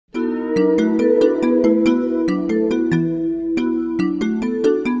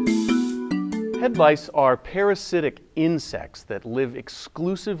Head lice are parasitic insects that live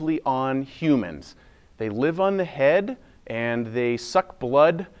exclusively on humans. They live on the head and they suck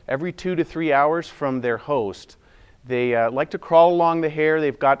blood every 2 to 3 hours from their host. They like to crawl along the hair.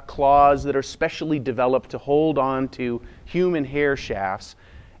 They've got claws that are specially developed to hold on to human hair shafts.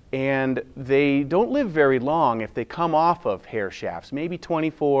 And they don't live very long if they come off of hair shafts, maybe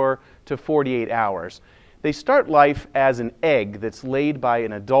 24 to 48 hours. They start life as an egg that's laid by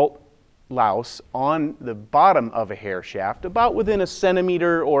an adult louse on the bottom of a hair shaft, about within a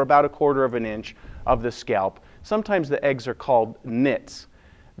centimeter or about 1/4 of an inch of the scalp. Sometimes the eggs are called nits.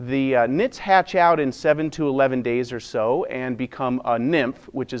 The nits hatch out in 7 to 11 days or so and become a nymph,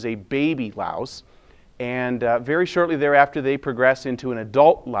 which is a baby louse. And very shortly thereafter they progress into an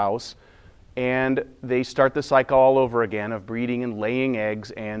adult louse, and they start the cycle all over again of breeding and laying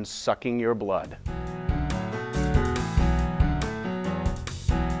eggs and sucking your blood.